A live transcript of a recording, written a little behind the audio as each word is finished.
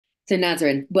So,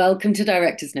 Nazrin, welcome to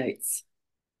Director's Notes.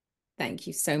 Thank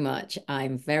you so much.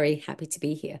 I'm very happy to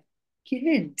be here.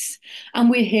 Good. And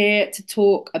we're here to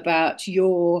talk about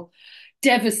your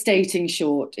devastating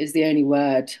short, is the only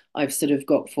word I've sort of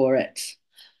got for it.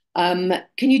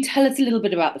 Can you tell us a little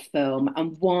bit about the film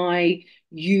and why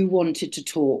you wanted to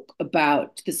talk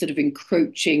about the sort of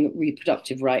encroaching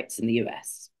reproductive rights in the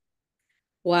US?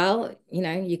 Well,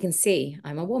 you can see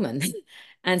I'm a woman.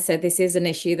 And so this is an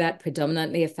issue that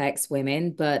predominantly affects women,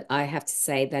 but I have to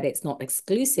say that it's not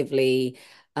exclusively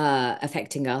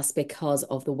affecting us because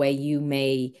of the way you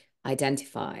may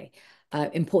identify.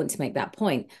 Important to make that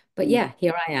point. But Mm. yeah,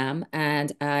 here I am.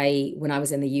 And when I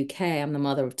was in the UK, I'm the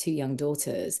mother of two young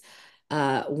daughters.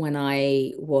 When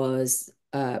I was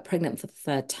pregnant for the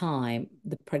third time,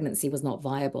 the pregnancy was not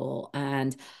viable.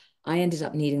 And I ended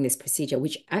up needing this procedure,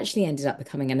 which actually ended up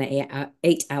becoming an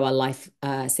 8 hour life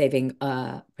saving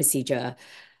procedure.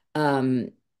 Um,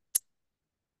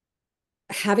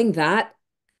 Having that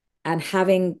and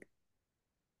having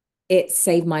it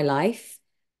save my life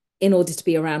in order to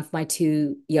be around for my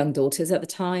two young daughters at the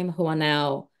time, who are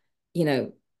now, you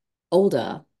know,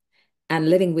 older and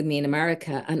living with me in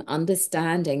America and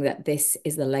understanding that this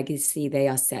is the legacy they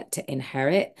are set to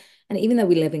inherit. And even though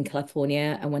we live in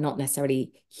California and we're not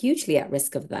necessarily hugely at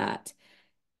risk of that,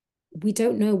 we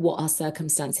don't know what our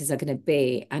circumstances are going to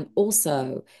be. And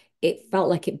also, it felt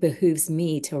like it behooves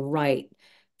me to write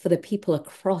for the people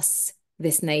across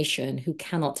this nation who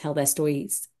cannot tell their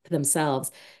stories for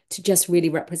themselves, to just really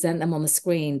represent them on the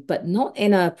screen, but not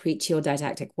in a preachy or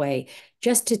didactic way,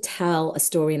 just to tell a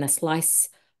story in a slice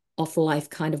of life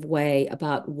kind of way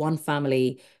about one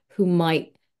family who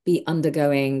might be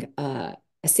undergoing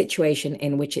a situation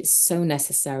in which it's so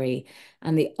necessary,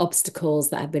 and the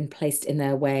obstacles that have been placed in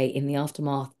their way in the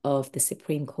aftermath of the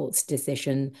Supreme Court's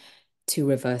decision to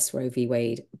reverse Roe v.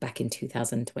 Wade back in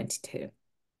 2022.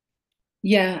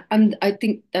 Yeah, and I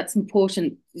think that's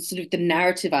important, sort of the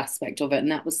narrative aspect of it.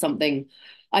 And that was something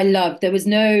I loved. There's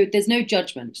no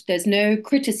judgment, there's no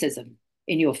criticism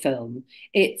in your film.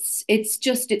 It's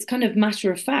kind of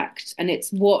matter of fact, and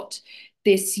it's what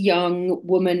this young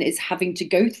woman is having to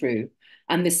go through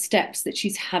and the steps that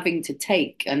she's having to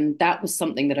take. And that was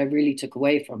something that I really took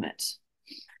away from it.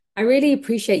 I really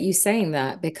appreciate you saying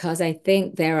that because I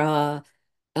think there are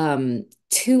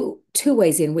two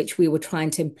ways in which we were trying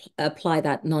to apply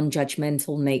that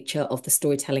non-judgmental nature of the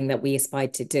storytelling that we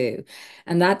aspired to do,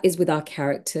 and that is with our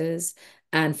characters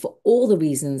and for all the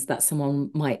reasons that someone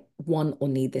might want or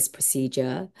need this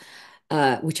procedure,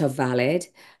 which are valid.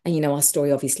 And our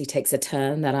story obviously takes a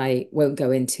turn that I won't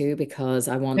go into because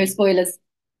I No want spoilers.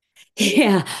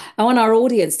 yeah, I want our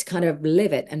audience to kind of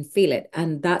live it and feel it.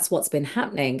 And that's what's been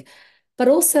happening. But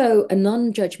also a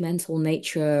non-judgmental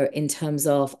nature in terms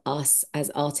of us as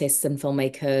artists and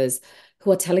filmmakers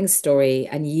who are telling story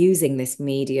and using this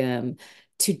medium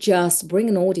to just bring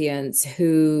an audience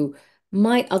who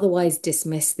might otherwise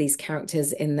dismiss these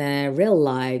characters in their real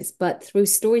lives. But through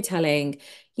storytelling,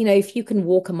 if you can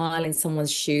walk a mile in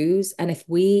someone's shoes, and if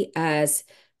we as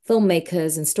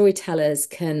filmmakers and storytellers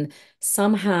can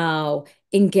somehow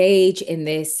engage in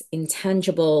this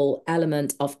intangible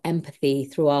element of empathy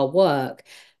through our work,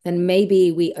 then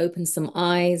maybe we open some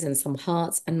eyes and some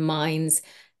hearts and minds,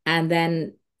 and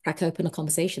then crack open a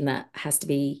conversation that has to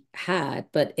be had,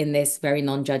 but in this very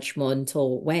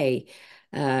non-judgmental way,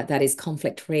 that is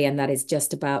conflict free and that is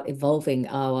just about evolving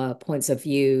our points of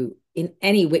view in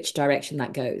any which direction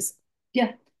that goes.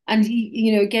 Yeah. And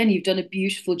again, you've done a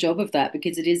beautiful job of that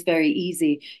because it is very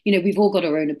easy. We've all got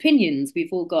our own opinions,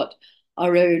 we've all got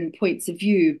our own points of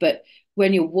view, but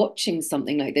when you're watching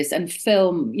something like this and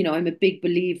film, I'm a big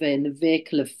believer in the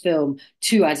vehicle of film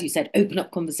to, as you said, open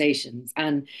up conversations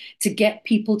and to get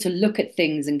people to look at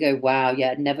things and go, wow,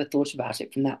 yeah, never thought about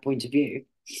it from that point of view.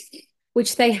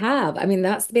 Which they have. I mean,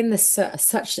 that's been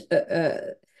such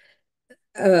a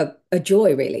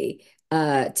joy, really,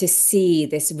 to see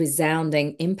this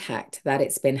resounding impact that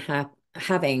it's been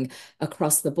having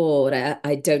across the board.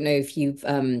 I don't know if you've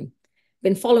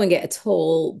been following it at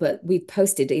all, but we've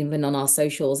posted even on our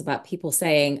socials about people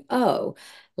saying, oh,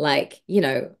 like,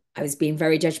 I was being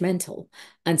very judgmental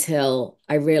until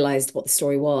I realized what the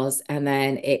story was. And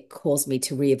then it caused me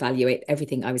to reevaluate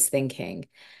everything I was thinking.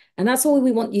 And that's all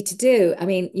we want you to do. I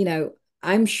mean,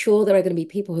 I'm sure there are going to be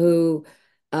people who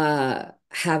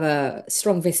have a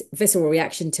strong visceral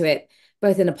reaction to it,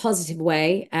 both in a positive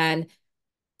way and,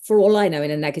 for all I know,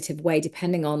 in a negative way,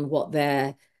 depending on what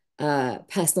their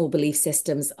personal belief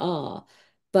systems are.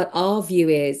 But our view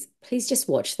is please just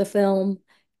watch the film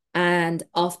and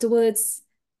afterwards,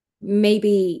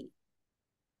 maybe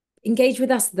engage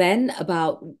with us then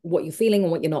about what you're feeling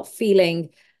and what you're not feeling,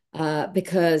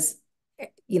 because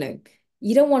you know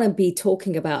you don't want to be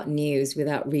talking about news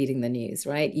without reading the news,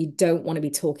 right? You don't want to be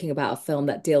talking about a film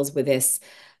that deals with this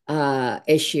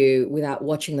issue without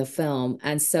watching the film.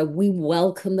 And so we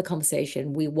welcome the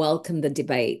conversation, we welcome the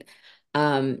debate.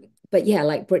 Um, but yeah,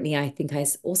 like Brittany, I think I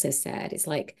also said, it's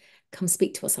like, come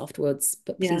speak to us afterwards,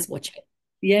 but Yeah. please watch it.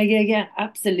 Yeah,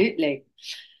 absolutely.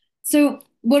 So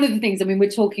one of the things, I mean, we're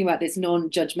talking about this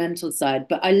non-judgmental side,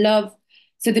 but I love,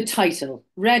 so the title,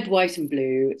 Red, White, and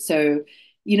Blue. So,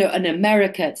 in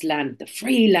America, it's land of the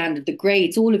free, land of the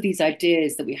great, all of these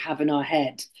ideas that we have in our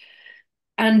head.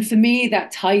 And for me,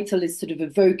 that title is sort of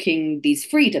evoking these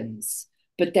freedoms,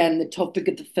 but then the topic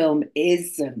of the film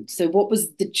isn't. So what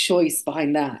was the choice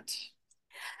behind that?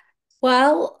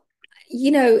 Well, you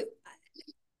know,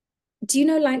 do you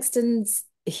know Langston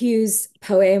Hughes'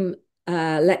 poem,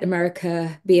 Let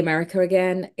America Be America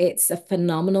Again? It's a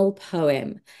phenomenal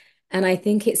poem. And I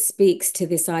think it speaks to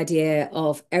this idea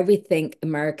of everything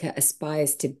America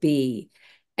aspires to be,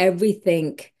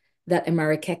 everything that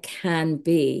America can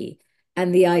be,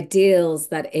 and the ideals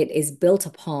that it is built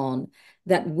upon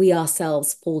that we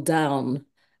ourselves fall down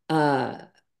uh,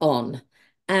 on.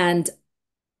 And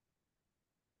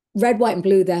red, white, and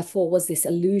blue, therefore, was this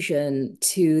allusion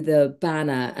to the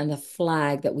banner and the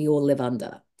flag that we all live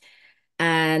under.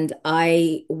 And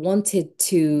I wanted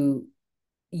to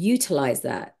utilize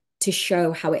that to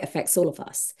show how it affects all of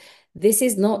us. This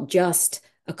is not just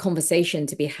a conversation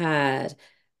to be had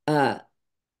uh,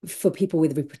 for people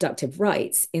with reproductive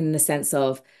rights in the sense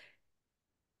of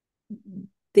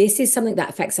this is something that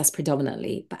affects us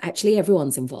predominantly, but actually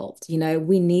everyone's involved.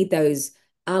 We need those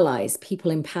allies,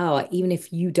 people in power, even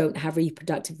if you don't have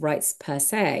reproductive rights per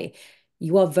se,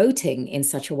 you are voting in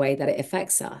such a way that it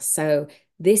affects us. So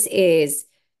this is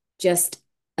just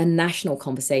a national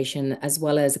conversation as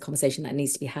well as a conversation that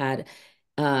needs to be had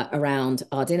around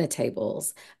our dinner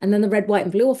tables. And then the red, white,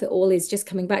 and blue of it all is just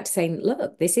coming back to saying,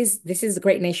 look, this is a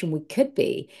great nation we could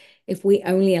be if we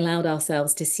only allowed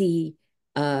ourselves to see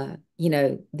the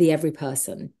every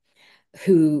person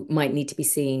who might need to be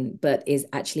seen, but is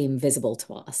actually invisible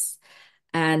to us.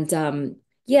 And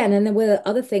yeah, and then there were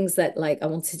other things that like I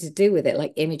wanted to do with it,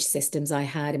 like image systems I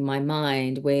had in my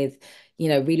mind with,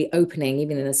 really opening,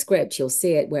 even in the script, you'll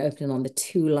see it, we're opening on the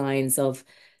two lines of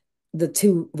the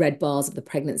two red bars of the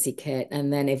pregnancy kit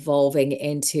and then evolving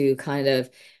into kind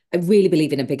of, I really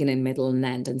believe in a beginning, middle, and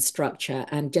end and structure.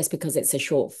 And just because it's a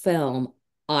short film,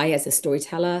 I, as a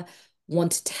storyteller,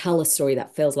 want to tell a story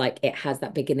that feels like it has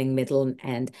that beginning, middle, and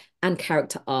end and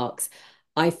character arcs.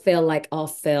 I feel like our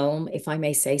film, if I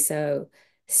may say so,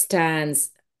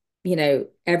 stands,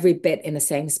 every bit in the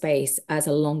same space as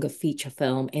a longer feature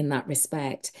film in that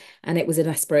respect. And it was an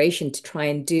aspiration to try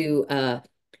and do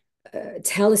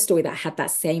tell a story that had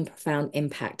that same profound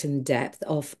impact and depth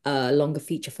of a longer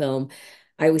feature film.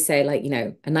 I always say, like,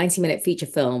 a 90-minute feature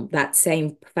film, that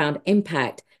same profound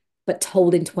impact, but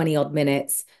told in 20 odd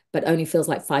minutes, but only feels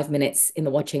like 5 minutes in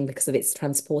the watching because of its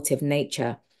transportive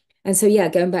nature. And so, yeah,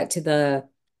 going back to the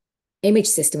image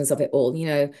systems of it all,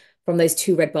 from those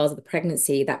two red bars of the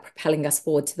pregnancy, that propelling us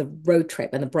forward to the road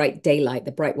trip and the bright daylight,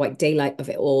 the bright white daylight of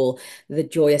it all, the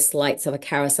joyous lights of a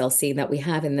carousel scene that we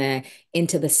have in there,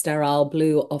 into the sterile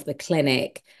blue of the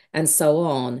clinic, and so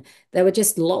on. There were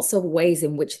just lots of ways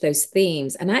in which those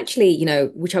themes, and actually,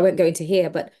 which I won't go into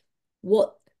here, but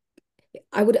what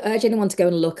I would urge anyone to go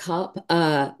and look up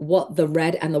what the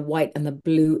red and the white and the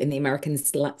blue in the American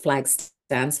flag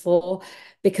stands for,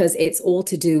 because it's all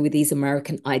to do with these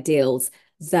American ideals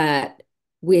that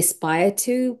we aspire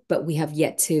to, but we have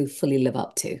yet to fully live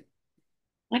up to.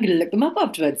 I'm going to look them up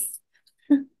afterwards.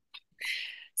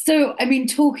 So, I mean,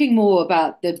 talking more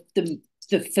about the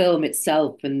film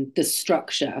itself and the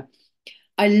structure,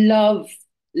 I love,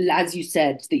 as you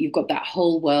said, that you've got that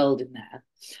whole world in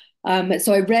there.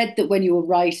 So I read that when you were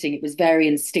writing, it was very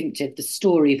instinctive. The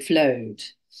story flowed.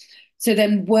 So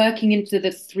then working into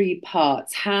the three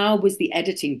parts, how was the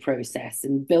editing process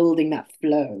and building that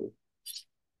flow?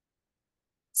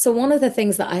 So one of the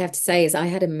things that I have to say is I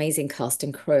had an amazing cast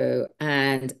and crew,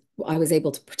 and I was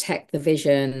able to protect the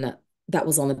vision that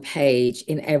was on the page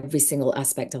in every single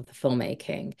aspect of the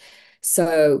filmmaking.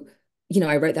 So,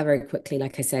 I wrote that very quickly,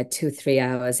 like I said, 2 or 3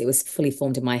 hours. It was fully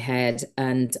formed in my head,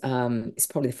 and it's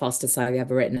probably the fastest I've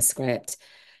ever written a script.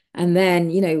 And then,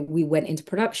 we went into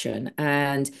production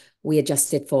and we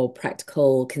adjusted for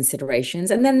practical considerations.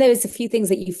 And then there's a few things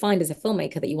that you find as a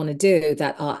filmmaker that you want to do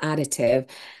that are additive.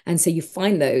 And so you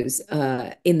find those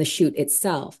in the shoot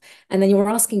itself. And then you were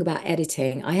asking about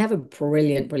editing. I have a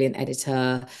brilliant, brilliant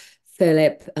editor,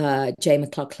 Philip J.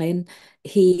 McLaughlin.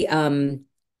 He um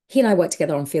he and I worked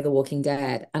together on Fear the Walking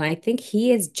Dead, and I think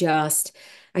he is just.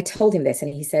 I told him this,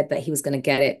 and he said that he was going to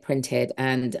get it printed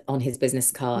and on his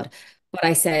business card. But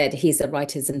I said he's a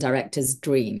writer's and director's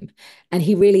dream, and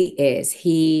he really is.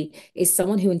 He is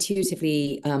someone who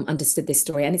intuitively understood this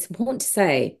story, and it's important to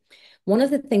say. One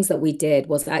of the things that we did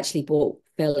was actually brought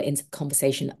Phil into the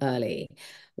conversation early.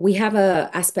 We have a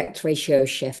aspect ratio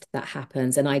shift that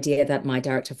happens, an idea that my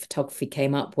director of photography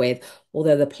came up with,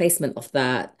 although the placement of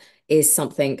that is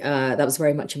something that was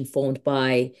very much informed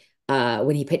by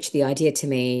when he pitched the idea to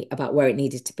me about where it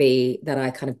needed to be, that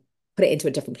I kind of put it into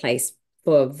a different place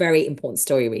for very important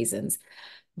story reasons.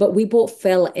 But we brought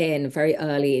Phil in very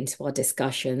early into our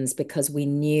discussions because we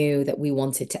knew that we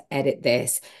wanted to edit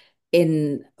this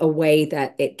in a way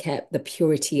that it kept the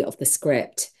purity of the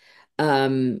script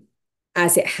um,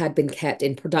 as it had been kept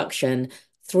in production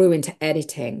through into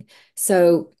editing.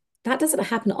 So that doesn't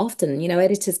happen often.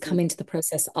 Editors come into the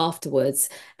process afterwards.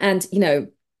 And,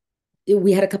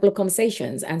 we had a couple of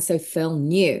conversations. And so Phil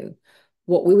knew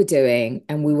what we were doing,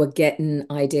 and we were getting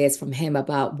ideas from him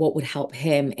about what would help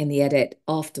him in the edit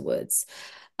afterwards.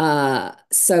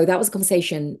 So that was a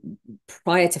conversation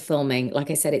prior to filming. Like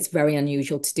I said, it's very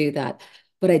unusual to do that.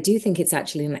 But I do think it's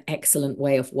actually an excellent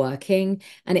way of working.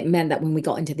 And it meant that when we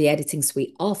got into the editing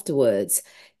suite afterwards,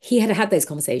 he had had those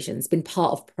conversations, been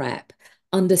part of prep,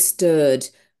 understood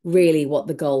really what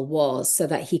the goal was so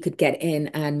that he could get in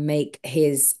and make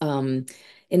his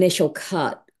initial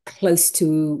cut close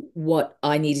to what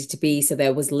I needed to be. So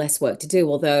there was less work to do.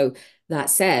 Although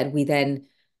that said, we then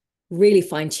really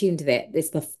fine-tuned it.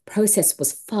 The process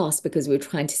was fast because we were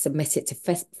trying to submit it to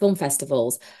film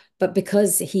festivals. But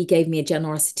because he gave me a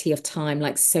generosity of time,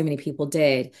 like so many people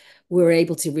did, we were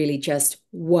able to really just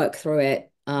work through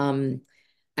it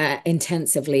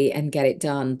intensively and get it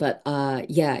done. But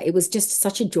yeah, it was just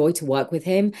such a joy to work with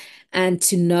him and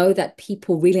to know that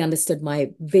people really understood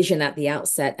my vision at the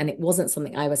outset. And it wasn't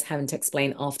something I was having to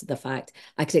explain after the fact.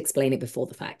 I could explain it before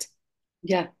the fact.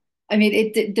 Yeah. I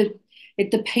mean,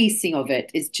 the pacing of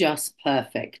it is just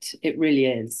perfect. It really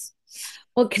is.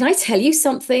 Well, can I tell you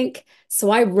something? So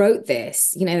I wrote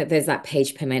this, there's that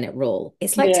page per minute rule.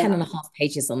 It's like Yeah. 10 and a half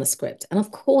pages on the script. And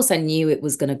of course, I knew it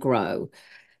was going to grow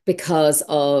because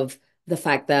of the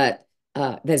fact that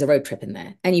there's a road trip in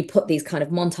there. And you put these kind of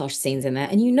montage scenes in there,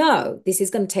 and this is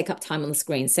going to take up time on the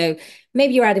screen. So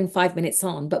maybe you're adding 5 minutes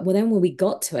on. But then when we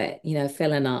got to it,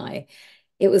 Phil and I,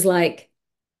 it was like,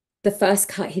 the first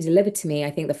cut he delivered to me,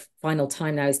 I think the final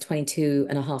time now is 22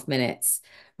 and a half minutes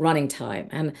running time.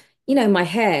 And, my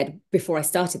head before I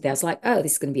started there, I was like, oh,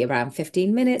 this is going to be around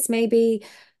 15 minutes maybe.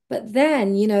 But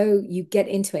then, you get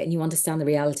into it and you understand the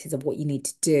realities of what you need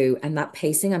to do. And that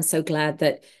pacing, I'm so glad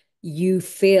that you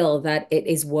feel that it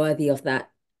is worthy of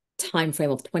that time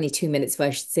frame of 22 minutes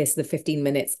versus the 15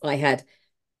 minutes I had,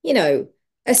 you know,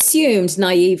 assumed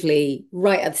naively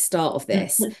right at the start of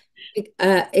this.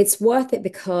 It's worth it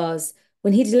because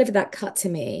when he delivered that cut to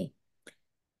me,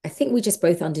 I think we just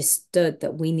both understood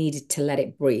that we needed to let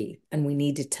it breathe and we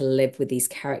needed to live with these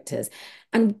characters.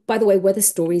 And by the way, where the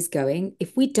story's going,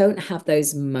 if we don't have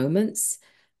those moments,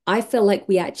 I feel like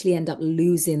we actually end up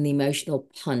losing the emotional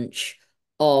punch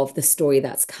of the story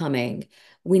that's coming.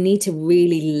 We need to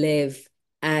really live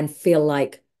and feel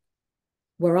like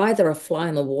we're either a fly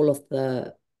on the wall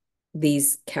of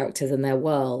these characters in their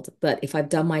world. But if I've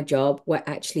done my job, we're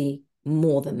actually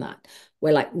more than that.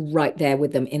 We're like right there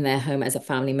with them in their home as a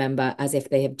family member, as if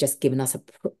they have just given us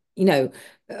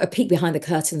a peek behind the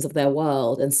curtains of their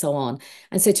world and so on.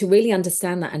 And so to really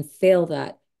understand that and feel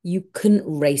that you couldn't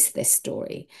race this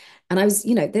story. And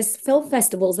there's film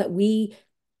festivals that we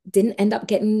didn't end up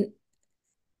getting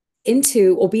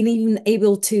into or being even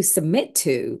able to submit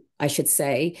to, I should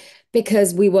say,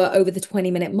 because we were over the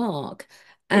 20-minute mark.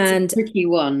 It's a And tricky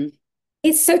one.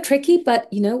 it's so tricky,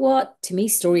 but you know what? To me,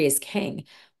 story is king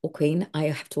or queen. I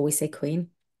have to always say queen.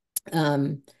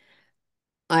 Um,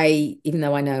 even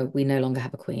though I know we no longer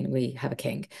have a queen, we have a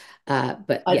king.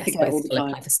 But I yes, forget both all the still time.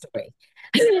 apply for story.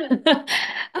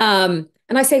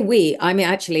 And I say we, I mean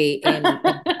actually in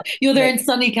You're there in like,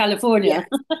 sunny yeah. California.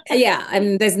 Yeah,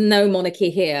 and there's no monarchy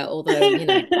here, although,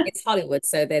 it's Hollywood,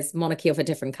 so there's monarchy of a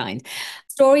different kind.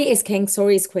 Story is king,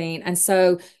 story is queen. And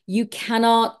so you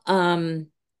cannot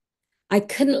I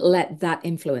couldn't let that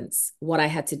influence what I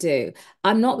had to do.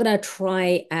 I'm not going to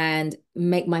try and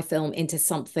make my film into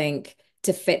something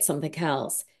to fit something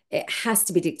else. It has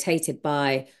to be dictated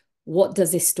by what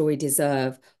does this story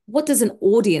deserve? What does an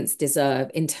audience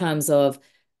deserve in terms of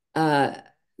uh,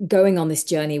 going on this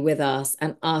journey with us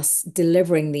and us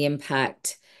delivering the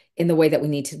impact in the way that we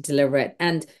need to deliver it?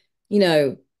 And, you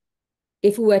know,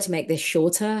 if we were to make this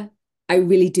shorter, I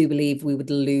really do believe we would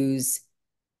lose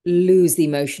the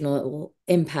emotional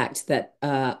impact that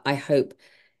I hope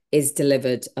is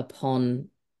delivered upon,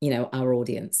 our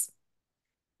audience.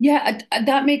 Yeah,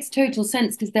 that makes total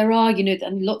sense because there are,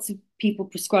 and lots of people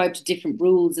prescribe to different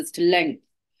rules as to length.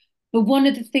 But one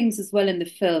of the things as well in the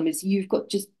film is you've got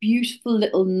just beautiful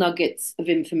little nuggets of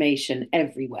information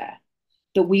everywhere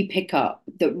that we pick up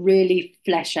that really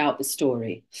flesh out the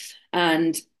story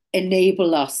and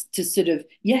enable us to sort of,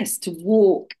 yes, to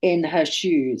walk in her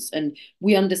shoes. And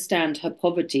we understand her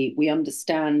poverty. We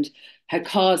understand her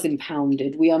car's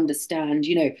impounded. We understand,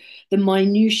 the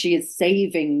minutiae is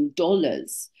saving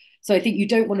dollars. So I think you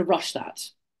don't want to rush that.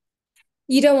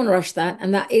 You don't want to rush that,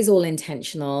 and that is all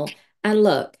intentional. And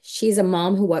look, she's a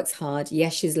mom who works hard.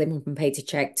 Yes, she's living from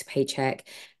paycheck to paycheck.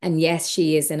 And yes,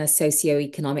 she is in a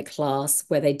socioeconomic class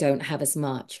where they don't have as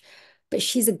much. But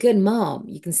she's a good mom.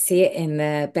 You can see it in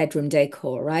their bedroom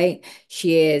decor, right?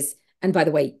 She is, and by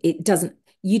the way,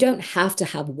 you don't have to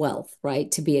have wealth, right,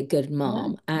 to be a good Yeah.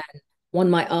 mom. And one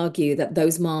might argue that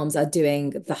those moms are doing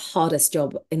the hardest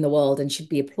job in the world and should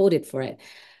be applauded for it.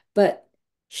 But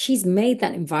she's made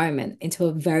that environment into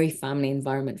a very family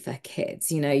environment for kids.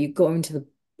 You go into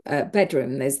the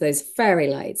bedroom, there's those fairy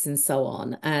lights and so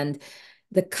on, and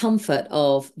the comfort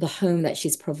of the home that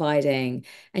she's providing,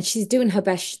 and she's doing her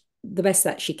best, the best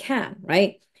that she can,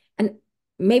 right? And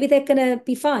maybe they're going to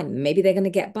be fine, maybe they're going to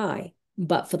get by,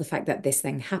 but for the fact that this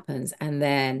thing happens, and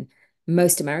then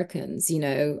most Americans,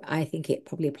 I think it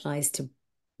probably applies to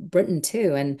Britain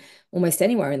too, and almost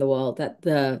anywhere in the world,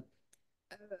 that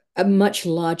a much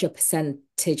larger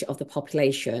percentage of the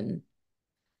population,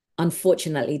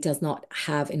 unfortunately, does not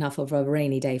have enough of a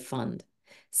rainy day fund.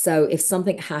 So if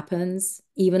something happens,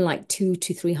 even like $200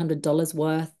 to $300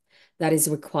 worth that is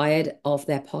required of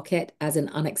their pocket as an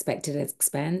unexpected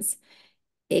expense,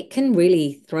 it can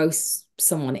really throw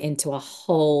someone into a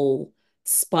whole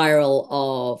spiral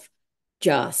of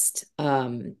just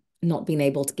not being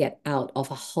able to get out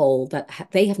of a hole that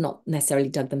they have not necessarily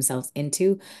dug themselves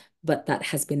into, but that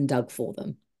has been dug for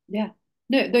them. Yeah.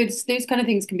 No, those kind of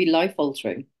things can be life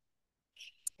altering.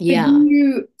 Yeah.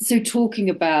 So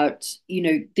talking about,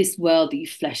 this world that you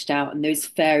fleshed out and those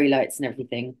fairy lights and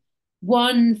everything,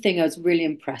 one thing I was really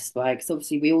impressed by, because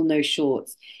obviously we all know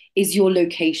shorts, is your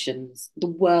locations, the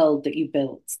world that you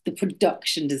built, the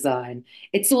production design.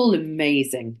 It's all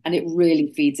amazing and it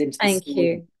really feeds into the Thank story.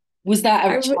 you. Was that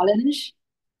I a re challenge?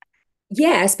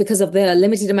 Yes, because of the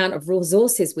limited amount of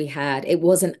resources we had, it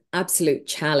was an absolute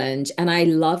challenge. And I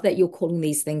love that you're calling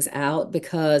these things out,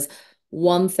 because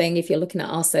one thing, if you're looking at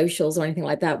our socials or anything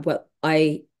like that, what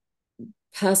I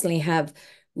personally have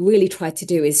really tried to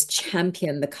do is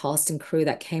champion the cast and crew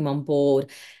that came on board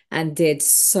and did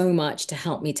so much to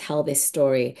help me tell this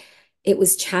story. It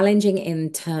was challenging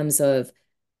in terms of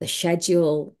the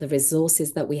schedule, the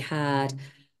resources that we had,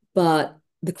 but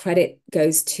the credit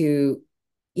goes to,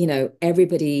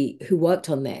 everybody who worked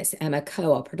on this: Emma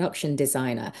Coe, our production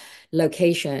designer,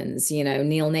 locations,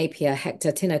 Neil Napier,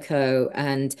 Hector Tinoco,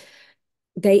 and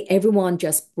everyone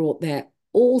just brought their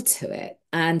all to it.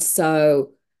 And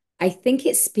so I think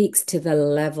it speaks to the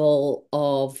level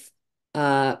of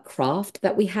craft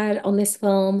that we had on this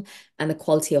film, and the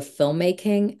quality of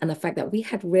filmmaking, and the fact that we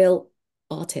had real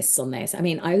artists on this. I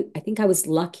mean, I think I was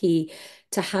lucky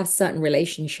to have certain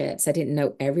relationships. I didn't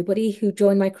know everybody who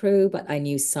joined my crew, but I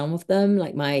knew some of them,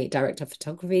 like my director of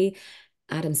photography,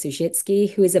 Adam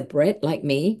Sujitsky, who is a Brit like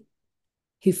me,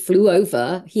 who flew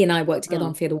over. He and I worked together Oh,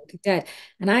 on Fear the Walking Dead.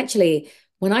 And actually,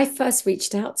 when I first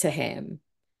reached out to him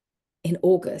in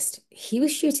August, he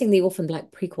was shooting the Orphan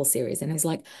Black prequel series. And I was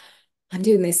like, I'm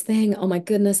doing this thing. Oh my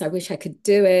goodness, I wish I could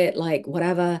do it, like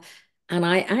whatever. And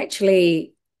I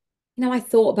actually, I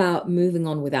thought about moving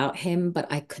on without him, but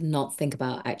I could not think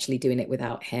about actually doing it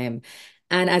without him.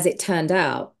 And as it turned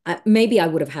out, maybe I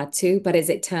would have had to, but as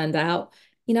it turned out,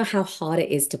 you know how hard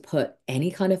it is to put any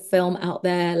kind of film out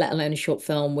there, let alone a short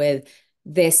film with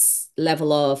this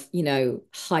level of,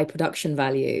 high production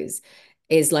values,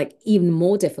 is like even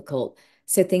more difficult.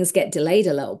 So things get delayed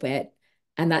a little bit.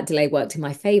 And that delay worked in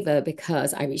my favor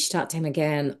because I reached out to him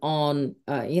again on,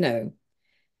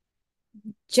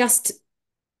 just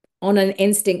on an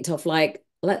instinct of like,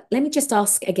 let me just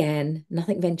ask again.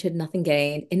 Nothing ventured, nothing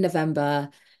gained in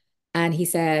November. And he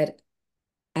said,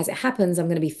 as it happens, I'm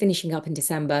going to be finishing up in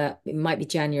December. It might be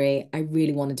January. I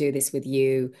really want to do this with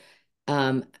you.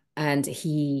 Um, and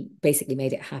he basically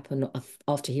made it happen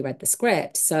after he read the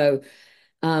script. So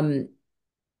um,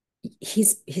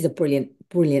 he's a brilliant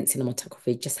cinematographer.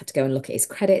 You just have to go and look at his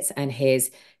credits and his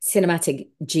cinematic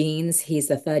genes. He's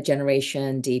the third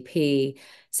generation DP.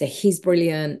 So he's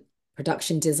brilliant.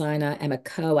 production designer, Emma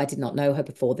Coe. I did not know her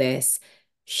before this.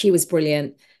 She was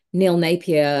brilliant. Neil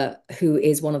Napier, who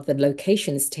is one of the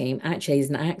locations team, actually is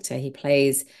an actor. He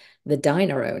plays the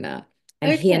diner owner.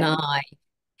 And he and Okay. I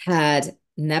had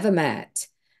never met.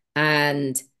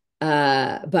 And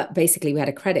but basically we had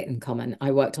a credit in common.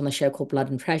 I worked on a show called Blood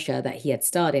and Treasure that he had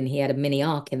starred in. He had a mini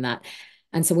arc in that.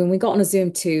 And so when we got on a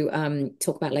Zoom to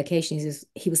talk about locations,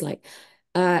 he was like,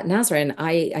 Nazrin,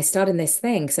 I starred in this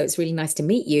thing, so it's really nice to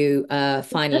meet you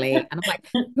finally. And I'm like,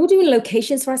 you're doing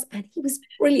locations for us? And he was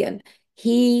brilliant.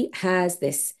 He has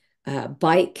this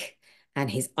bike and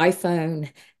his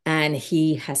iPhone, and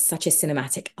he has such a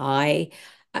cinematic eye.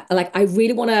 Like, I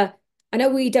really want to. I know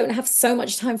we don't have so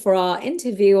much time for our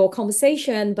interview or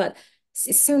conversation, but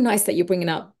it's so nice that you're bringing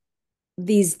up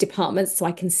these departments so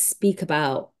I can speak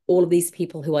about all of these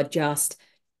people who are just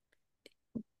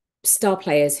star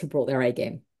players who brought their A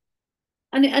game.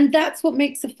 And that's what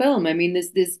makes a film. I mean,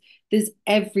 there's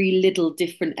every little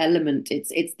different element.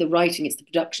 It's the writing, it's the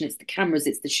production, it's the cameras,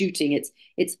 it's the shooting,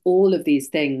 it's all of these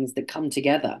things that come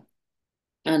together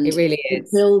It and really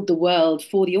is. build the world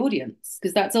for the audience,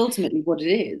 because that's ultimately what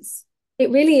it is. It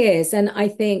really is. And I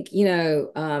think,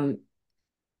 nobody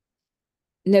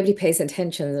pays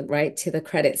attention, right, to the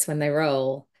credits when they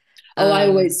roll. Oh, I Um,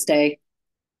 always stay.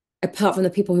 apart from the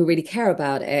people who really care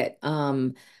about it.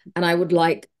 And I would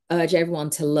like urge everyone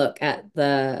to look at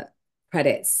the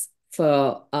credits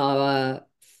for our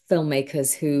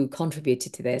filmmakers who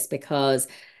contributed to this because,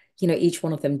 each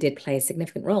one of them did play a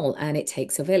significant role and it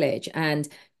takes a village. And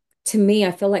to me,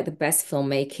 I feel like the best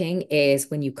filmmaking is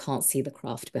when you can't see the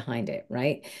craft behind it,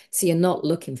 right? So you're not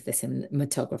looking for the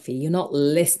cinematography, you're not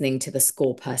listening to the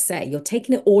score per se, you're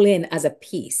taking it all in as a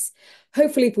piece.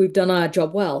 Hopefully, if we've done our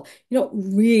job well, you're not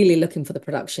really looking for the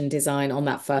production design on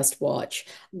that first watch,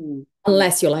 Mm.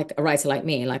 unless you're like a writer like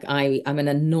me. Like I'm an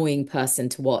annoying person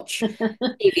to watch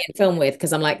TV and film with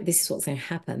because I'm like, this is what's going to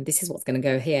happen. This is what's going to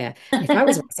go here. And if I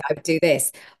was a writer, I would do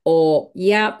this. Or,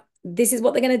 yeah, this is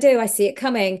what they're going to do. I see it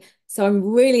coming. So I'm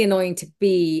really annoying to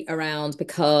be around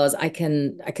because I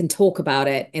can talk about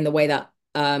it in the way that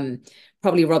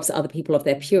probably robs other people of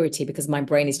their purity because my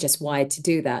brain is just wired to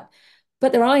do that.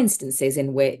 But there are instances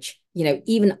in which,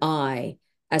 even I,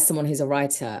 as someone who's a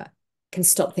writer, can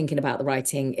stop thinking about the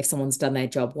writing if someone's done their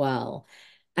job well.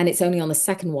 And it's only on the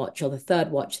second watch or the third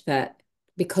watch that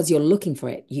because you're looking for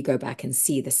it, you go back and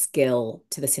see the skill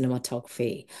to the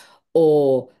cinematography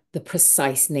or the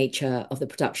precise nature of the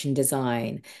production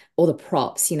design or the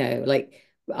props, like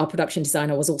our production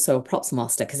designer was also a props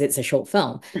master because it's a short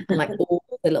film and like all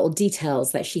the little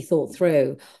details that she thought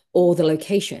through, all the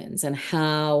locations and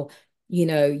how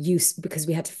because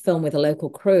we had to film with a local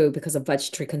crew because of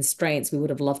budgetary constraints, we would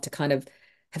have loved to kind of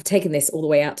have taken this all the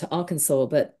way out to Arkansas,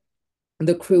 but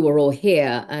the crew were all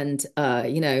here and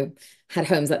had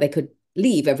homes that they could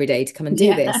leave every day to come and do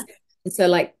Yeah. this. And so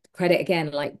like credit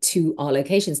again like to our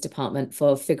locations department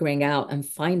for figuring out and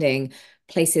finding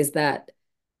places that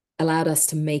allowed us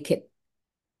to make it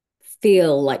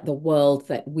feel like the world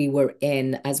that we were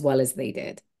in as well as they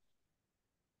did.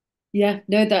 Yeah,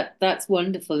 no, that's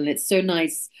wonderful. And it's so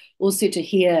nice also to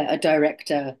hear a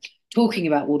director talking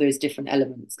about all those different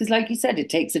elements. Because like you said, it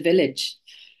takes a village,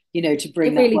 to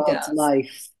bring It that really world to does.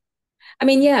 life. I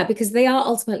mean, yeah, because they are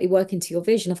ultimately working to your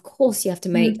vision. Of course, you have to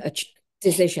make Mm.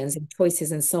 decisions and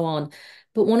choices and so on.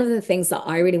 But one of the things that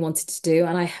I really wanted to do,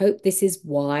 and I hope this is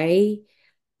why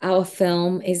our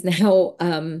film is now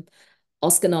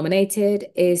Oscar nominated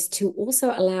is to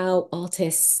also allow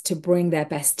artists to bring their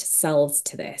best selves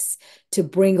to this, to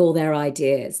bring all their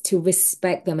ideas, to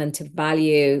respect them and to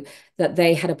value that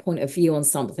they had a point of view on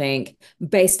something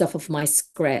based off of my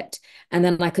script. And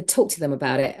then I could talk to them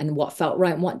about it and what felt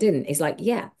right and what didn't. Is like,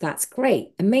 yeah, that's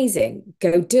great, amazing,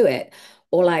 go do it.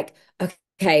 Or like,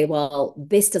 okay, well,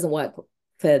 this doesn't work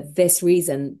for this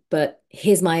reason, but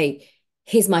here's my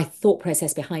thought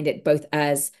process behind it, both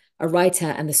as a writer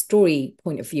and the story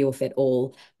point of view of it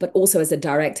all, but also as a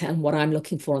director and what I'm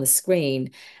looking for on the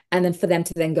screen. And then for them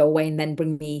to then go away and then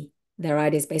bring me their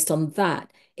ideas based on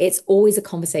that. It's always a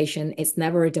conversation. It's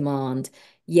never a demand.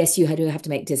 Yes, you do have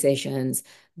to make decisions,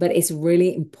 but it's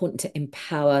really important to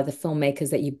empower the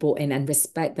filmmakers that you brought in and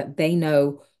respect that they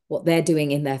know what they're doing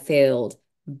in their field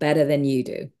better than you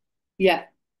do. Yeah.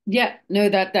 Yeah. No,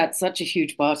 that's such a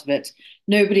huge part of it.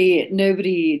 Nobody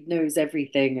knows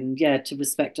everything, and yeah, to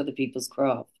respect other people's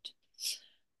craft.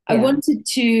 I Yeah. wanted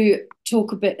to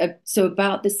talk a bit so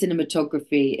about the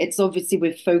cinematography. It's obviously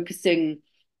we're focusing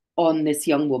on this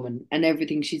young woman and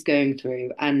everything she's going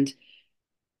through, and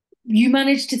you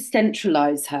managed to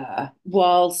centralize her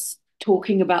whilst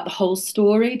talking about the whole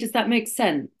story. Does that make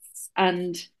sense?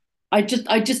 And I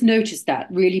just noticed that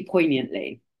really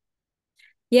poignantly.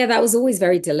 Yeah, that was always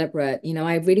very deliberate.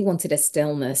 I really wanted a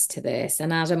stillness to this.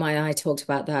 And Adam and I talked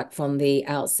about that from the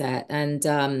outset.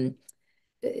 And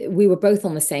we were both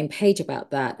on the same page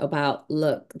about that, about,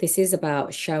 look, this is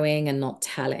about showing and not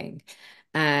telling.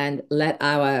 And let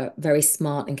our very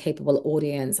smart and capable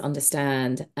audience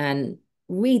understand and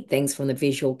read things from the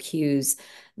visual cues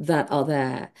that are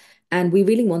there. And we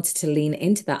really wanted to lean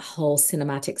into that whole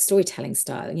cinematic storytelling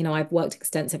style. I've worked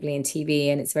extensively in TV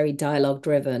and it's very dialogue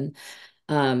driven,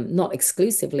 not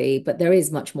exclusively, but there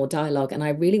is much more dialogue. And I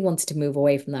really wanted to move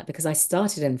away from that because I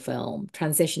started in film,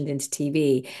 transitioned into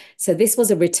TV. So this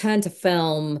was a return to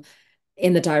film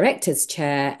in the director's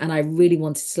chair. And I really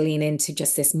wanted to lean into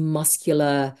just this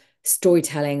muscular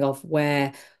storytelling of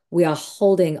where we are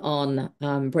holding on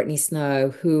Brittany Snow,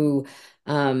 who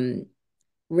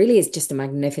really is just a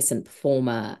magnificent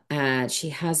performer, and she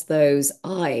has those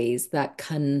eyes that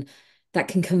can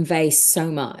convey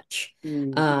so much.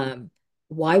 Mm,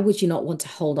 Why would you not want to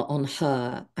hold on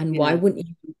her, and why yeah, wouldn't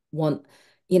you want,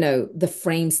 the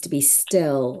frames to be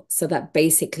still so that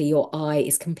basically your eye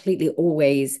is completely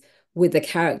always with the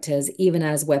characters, even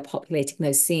as we're populating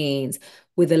those scenes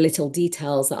with the little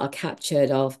details that are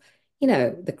captured of,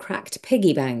 the cracked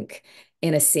piggy bank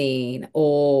in a scene,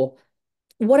 or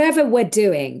whatever we're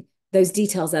doing, those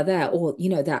details are there. Or,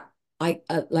 that I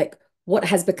like what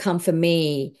has become for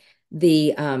me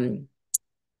the um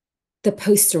the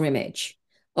poster image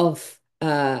of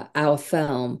our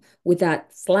film with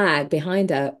that flag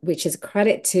behind her, which is a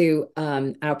credit to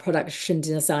our production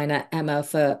designer Emma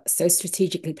for so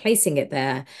strategically placing it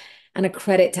there, and a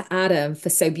credit to Adam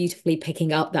for so beautifully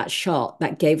picking up that shot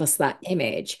that gave us that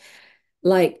image.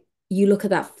 Like, you look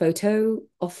at that photo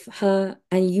of her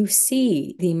and you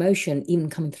see the emotion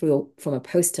even coming through from a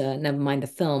poster, never mind the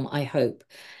film, I hope.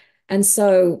 And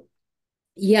so,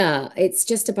 yeah, it's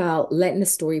just about letting the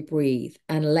story breathe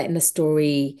and letting the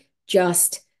story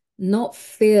just not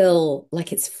feel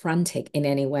like it's frantic in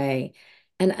any way,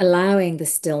 and allowing the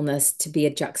stillness to be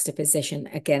a juxtaposition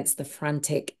against the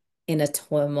frantic inner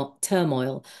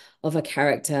turmoil of a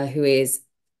character who is,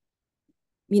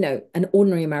 an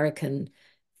ordinary American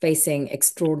facing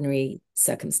extraordinary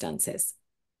circumstances.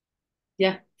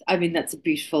 yeah. I mean, that's a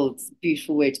beautiful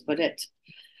way to put it.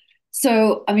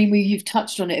 So, I mean, you've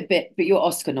touched on it a bit, but your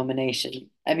Oscar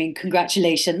nomination. I mean,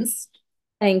 congratulations.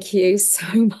 Thank you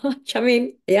so much. I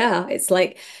mean, yeah, it's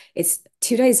like it's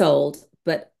 2 days old,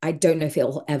 but I don't know if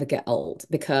it'll ever get old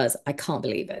because I can't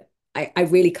believe it. I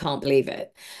really can't believe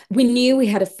it. We knew we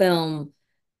had a film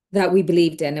that we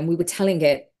believed in, and we were telling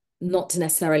it not to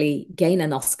necessarily gain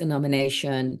an Oscar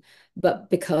nomination, but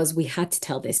because we had to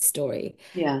tell this story.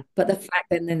 Yeah. But the fact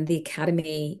that then the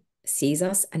Academy sees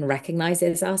us and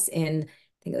recognizes us in,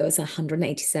 I think there was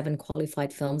 187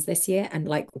 qualified films this year, and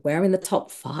like we're in the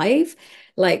top five,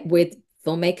 like with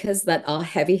filmmakers that are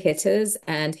heavy hitters.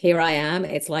 And here I am.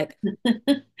 It's like,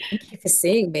 thank you for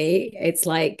seeing me. It's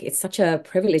like, it's such a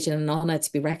privilege and an honor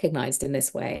to be recognized in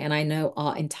this way. And I know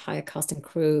our entire cast and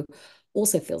crew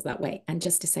also feels that way. And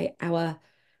just to say, our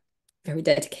very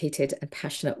dedicated and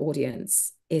passionate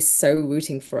audience is so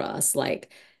rooting for us.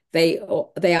 Like, they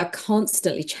are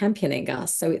constantly championing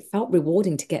us. So it felt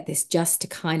rewarding to get this, just to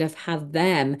kind of have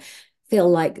them feel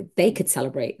like they could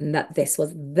celebrate and that this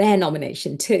was their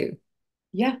nomination too.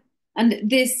 Yeah. And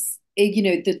this,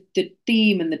 the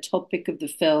theme and the topic of the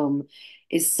film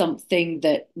is something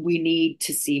that we need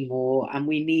to see more and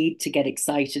we need to get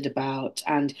excited about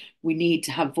and we need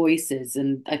to have voices.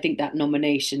 And I think that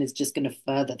nomination is just going to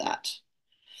further that.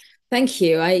 Thank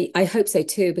you. I hope so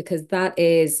too, because that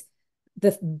is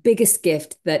the biggest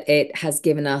gift that it has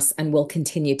given us and will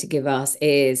continue to give us,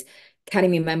 is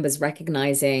Academy members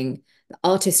recognizing the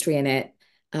artistry in it,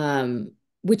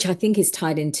 which I think is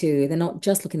tied into, they're not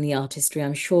just looking at the artistry,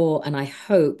 I'm sure, and I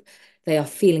hope they are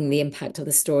feeling the impact of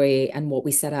the story and what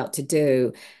we set out to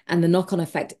do. And the knock-on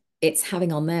effect it's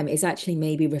having on them is actually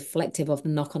maybe reflective of the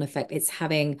knock-on effect it's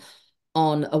having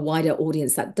on a wider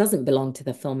audience that doesn't belong to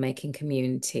the filmmaking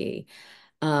community.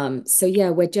 So yeah,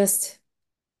 we're just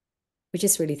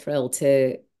really thrilled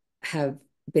to have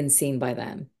been seen by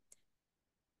them.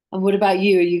 And what about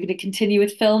you? Are you going to continue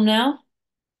with film now?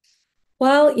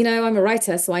 Well, I'm a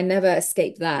writer, so I never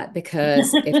escape that,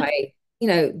 because if I,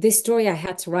 this story I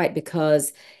had to write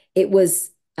because it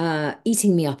was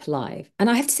eating me up alive.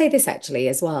 And I have to say this actually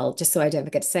as well, just so I don't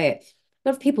forget to say it. A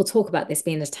lot of people talk about this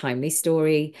being a timely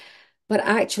story, but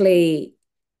actually,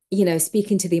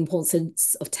 speaking to the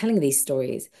importance of telling these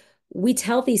stories, we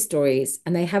tell these stories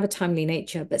and they have a timely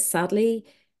nature, but sadly,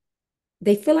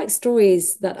 they feel like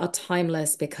stories that are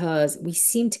timeless because we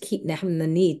seem to keep having the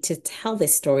need to tell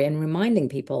this story and reminding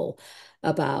people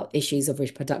about issues of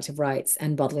reproductive rights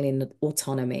and bodily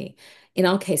autonomy. In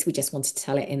our case, we just wanted to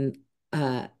tell it in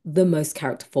the most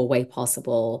characterful way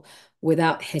possible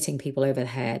without hitting people over the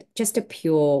head. Just a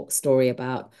pure story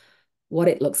about what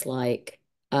it looks like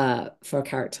for a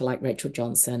character like Rachel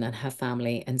Johnson and her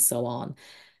family and so on.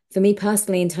 For me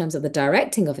personally, in terms of the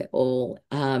directing of it all,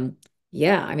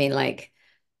 yeah, I mean, like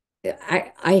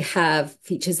I have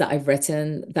features that I've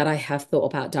written that I have thought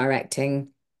about directing,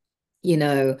 you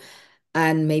know,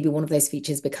 and maybe one of those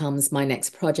features becomes my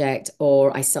next project,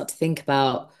 or I start to think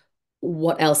about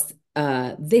what else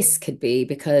this could be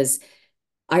because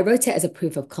I wrote it as a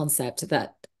proof of concept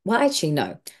that, well, actually,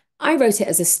 no, I wrote it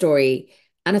as a story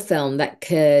and a film that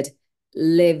could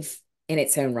live in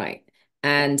its own right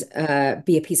and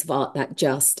be a piece of art that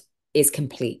just is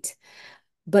complete.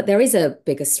 But there is a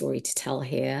bigger story to tell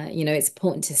here. You know, it's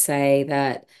important to say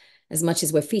that as much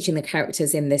as we're featuring the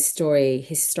characters in this story,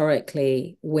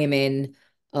 historically, women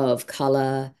of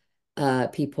color,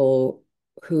 people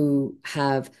who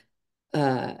have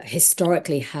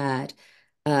historically had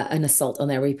an assault on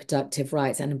their reproductive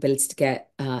rights and ability to get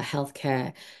health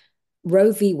care.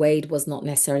 Roe v. Wade was not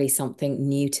necessarily something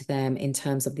new to them in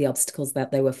terms of the obstacles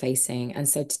that they were facing. And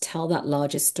so to tell that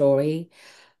larger story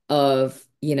of,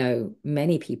 you know,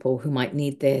 many people who might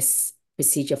need this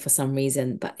procedure for some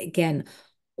reason, but again,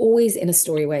 always in a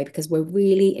story way because we're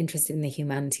really interested in the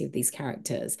humanity of these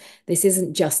characters. This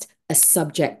isn't just a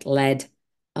subject-led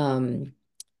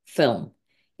film.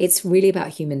 It's really about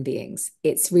human beings.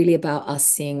 It's really about us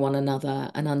seeing one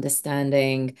another and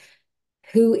understanding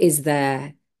who is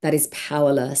there that is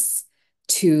powerless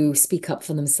to speak up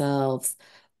for themselves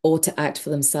or to act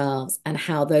for themselves, and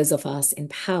how those of us in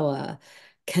power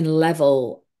can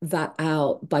level that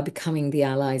out by becoming the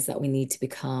allies that we need to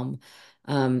become.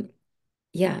 Um,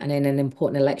 yeah, and in an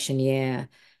important election year,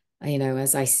 you know,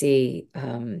 as I see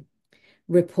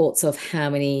reports of how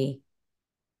many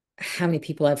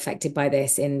people are affected by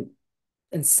this in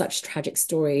and such tragic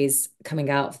stories coming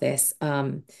out of this.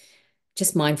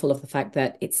 Just mindful of the fact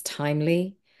that it's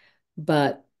timely,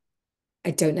 but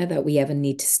I don't know that we ever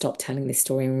need to stop telling this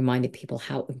story and reminding people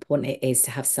how important it is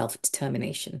to have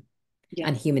self-determination Yeah,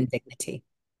 and human dignity.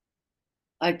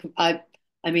 I, I,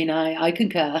 I mean, I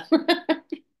concur.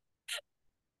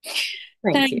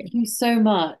 Thank Thank you. you so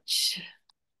much.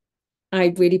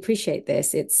 I really appreciate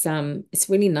this. It's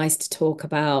really nice to talk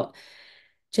about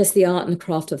just the art and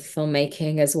craft of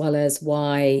filmmaking as well as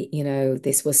why, you know,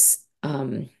 this was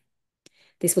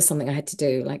something I had to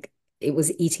do. Like it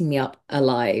was eating me up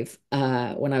alive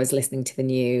when I was listening to the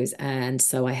news. And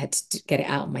so I had to get it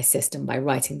out of my system by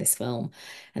writing this film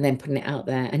and then putting it out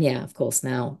there. And yeah, of course,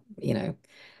 now, you know,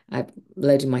 I've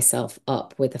loaded myself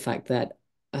up with the fact that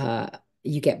uh,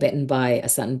 you get bitten by a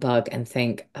certain bug and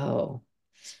think, oh,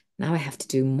 now I have to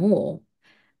do more.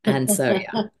 And so,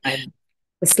 yeah, I'm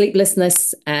the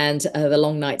sleeplessness and the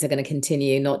long nights are going to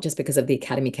continue, not just because of the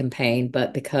Academy campaign,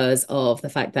 but because of the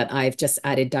fact that I've just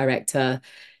added director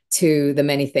to the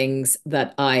many things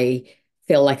that I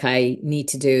feel like I need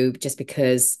to do just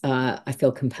because I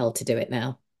feel compelled to do it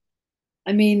now.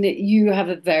 I mean, you have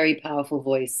a very powerful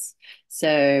voice,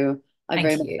 so I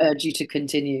very Thank much you. urge you to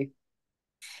continue.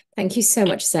 Thank you so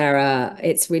much, Sarah.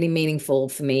 It's really meaningful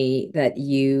for me that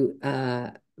you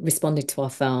responded to our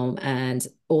film and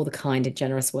all the kind and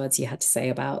generous words you had to say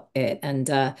about it. And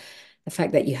the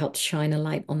fact that you helped shine a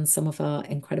light on some of our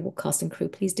incredible cast and crew.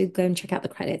 Please do go and check out the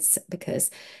credits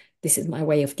because this is my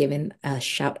way of giving a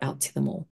shout out to them all.